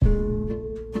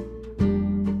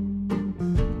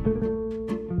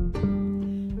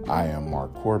I am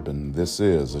Mark Corbin. This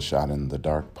is a Shot in the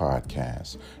Dark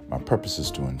podcast. My purpose is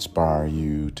to inspire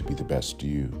you to be the best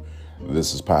you.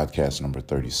 This is podcast number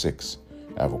 36.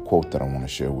 I have a quote that I want to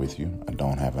share with you. I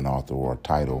don't have an author or a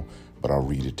title, but I'll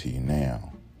read it to you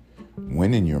now.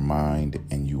 Win in your mind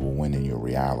and you will win in your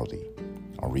reality.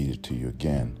 I'll read it to you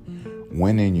again.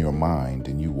 Win in your mind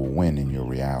and you will win in your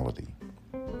reality.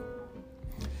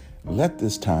 Let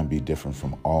this time be different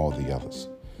from all the others.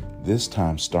 This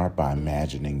time, start by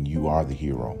imagining you are the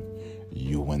hero.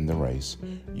 You win the race.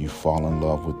 You fall in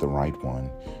love with the right one.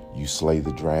 You slay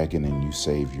the dragon and you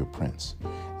save your prince.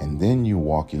 And then you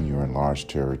walk in your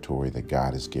enlarged territory that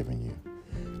God has given you.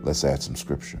 Let's add some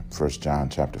scripture. 1 John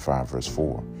chapter 5, verse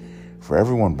 4. For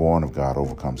everyone born of God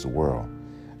overcomes the world.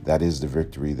 That is the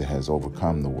victory that has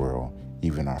overcome the world,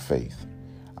 even our faith.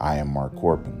 I am Mark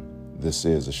Corbin. This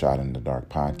is a Shot in the Dark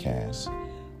podcast.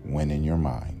 Win in your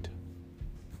mind.